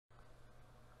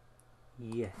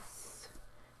Yes,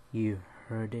 you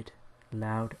heard it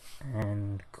loud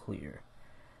and clear.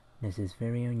 This is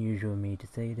very unusual of me to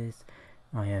say this.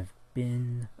 I have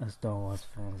been a Star Wars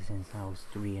fan since I was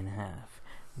 3.5,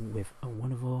 with a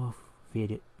wonderful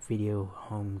video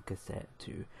home cassette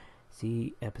to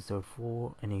see Episode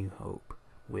 4 A New Hope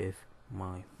with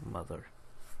my mother.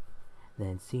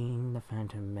 Then seeing The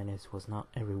Phantom Menace was not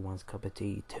everyone's cup of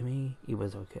tea. To me, it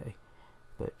was okay.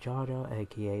 But Jar Jar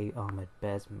aka Ahmed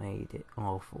Best made it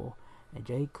awful, and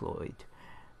Jake Lloyd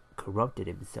corrupted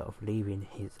himself, leaving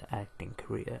his acting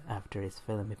career after his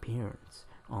film appearance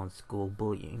on School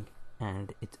Bullying,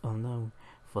 and it's unknown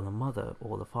for the mother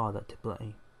or the father to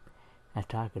blame.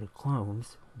 Attack of the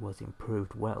Clones was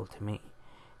improved well to me,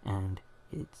 and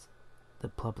it's the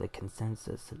public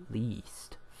consensus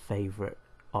least favorite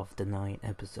of the 9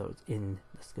 episodes in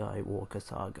the Skywalker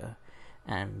saga,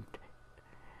 and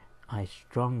I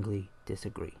strongly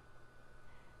disagree.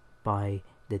 By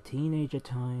the teenager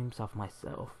times of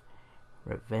myself,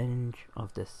 Revenge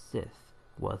of the Sith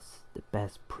was the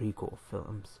best prequel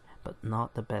films, but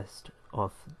not the best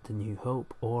of The New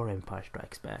Hope or Empire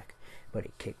Strikes Back, but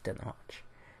it kicked a notch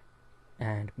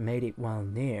and made it well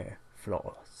near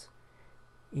flawless.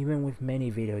 Even with many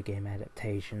video game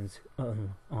adaptations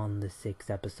on the 6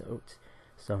 episodes,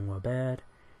 some were bad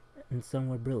and some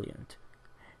were brilliant.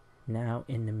 Now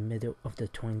in the middle of the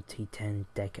 2010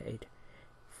 decade,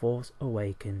 Force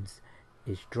Awakens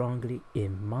is strongly,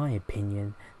 in my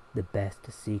opinion, the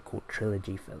best sequel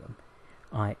trilogy film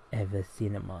I ever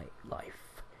seen in my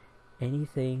life.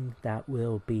 Anything that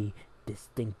will be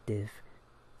distinctive,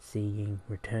 seeing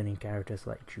returning characters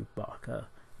like Chewbacca,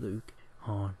 Luke,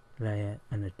 Han, Leia,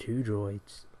 and the 2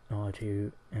 droids,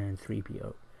 R2 and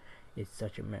 3PO, is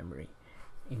such a memory,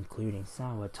 including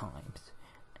sour times.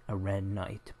 A Red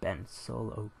Knight, Ben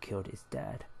Solo, killed his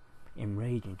dad,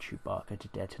 enraging Chewbacca to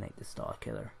detonate the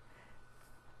Starkiller.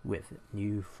 With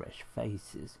new fresh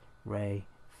faces, Rey,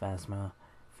 Phasma,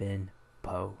 Finn,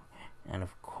 Poe, and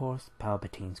of course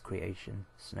Palpatine's creation,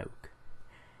 Snoke.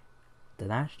 The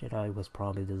Last Jedi was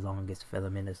probably the longest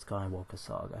film in the Skywalker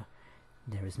saga.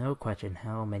 There is no question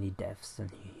how many deaths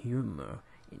and humor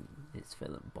in this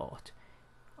film brought.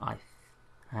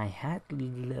 I had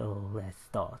little less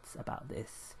thoughts about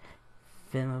this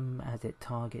film as it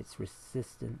targets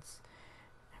resistance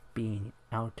being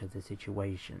out of the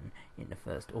situation in the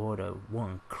First Order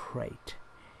 1 crate,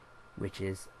 which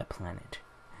is a planet,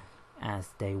 as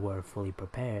they were fully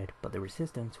prepared, but the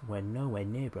resistance were nowhere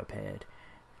near prepared,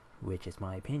 which is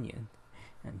my opinion,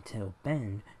 until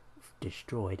Ben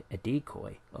destroyed a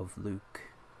decoy of Luke,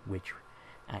 which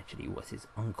actually was his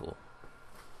uncle,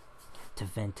 to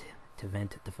vent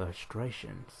the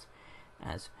frustrations,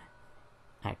 as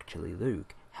actually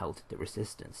Luke helped the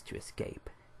resistance to escape.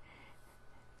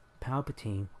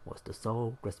 Palpatine was the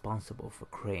sole responsible for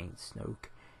creating Snoke.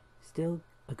 Still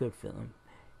a good film,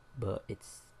 but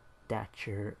its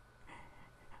stature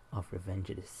of Revenge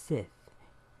of the Sith.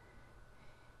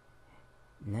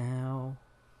 Now,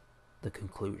 the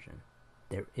conclusion.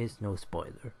 There is no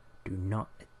spoiler. Do not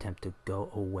attempt to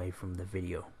go away from the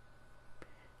video.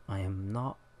 I am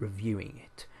not reviewing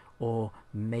it or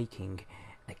making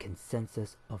a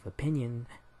consensus of opinion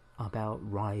about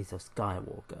Rise of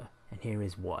Skywalker, and here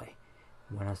is why.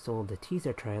 When I saw the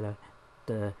teaser trailer,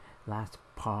 the last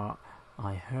part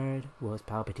I heard was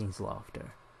Palpatine's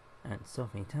laughter, and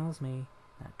something tells me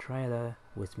that trailer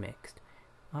was mixed.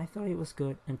 I thought it was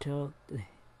good until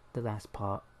the last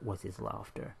part was his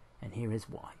laughter, and here is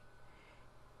why.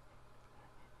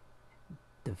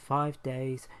 The 5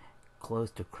 days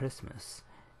close to Christmas,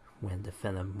 when the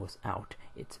film was out,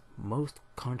 its most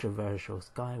controversial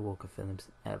Skywalker films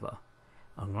ever.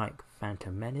 Unlike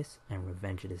Phantom Menace and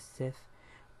Revenge of the Sith,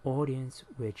 audience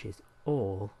which is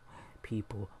all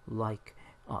people like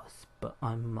us, but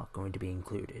I'm not going to be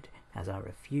included, as I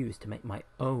refuse to make my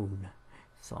own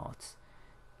thoughts.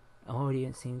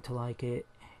 Audience seemed to like it,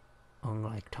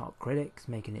 unlike top critics,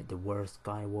 making it the worst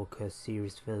Skywalker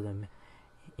series film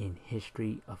in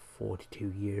history of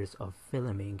 42 years of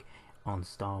filming on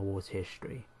Star Wars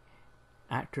history.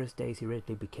 Actress Daisy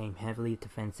Ridley became heavily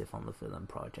defensive on the film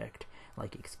project,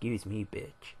 like, excuse me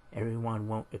bitch, everyone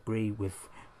won't agree with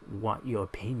what your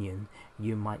opinion,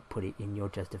 you might put it in your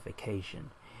justification.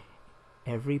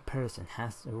 Every person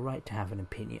has the right to have an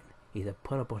opinion, either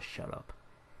put up or shut up.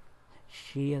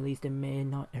 She at least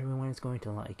admitted not everyone is going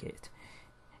to like it,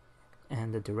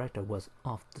 and the director was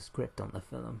off the script on the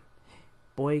film.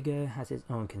 Boyega has his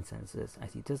own consensus,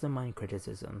 as he doesn't mind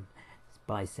criticism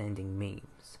by sending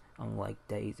memes. Unlike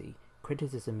Daisy,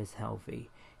 criticism is healthy,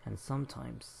 and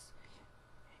sometimes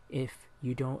If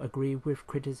you don't agree with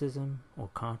criticism or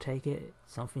can't take it,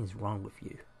 something's wrong with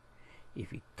you.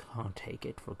 If you can't take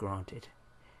it for granted.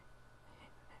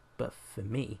 But for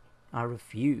me, I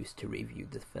refuse to review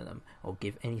the film or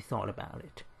give any thought about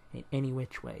it in any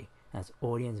which way, as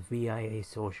audience via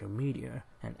social media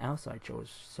and outside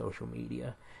social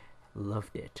media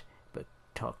loved it, but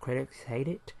top critics hate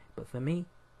it. But for me,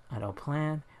 I don't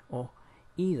plan or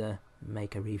either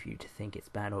make a review to think it's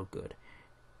bad or good.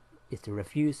 It's the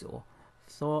refusal,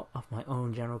 thought of my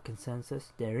own general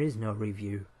consensus. There is no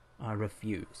review. I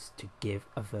refuse to give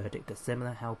a verdict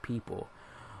similar how people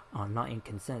are not in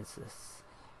consensus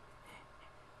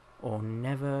or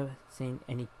never seen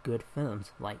any good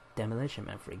films like Demolition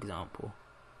Man, for example.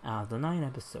 Out of the 9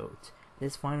 episodes,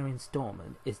 this final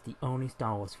installment is the only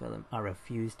Star Wars film I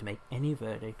refuse to make any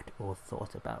verdict or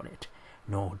thought about it,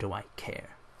 nor do I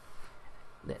care.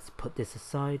 Let's put this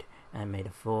aside, and may the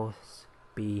Force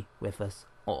be with us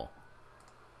all.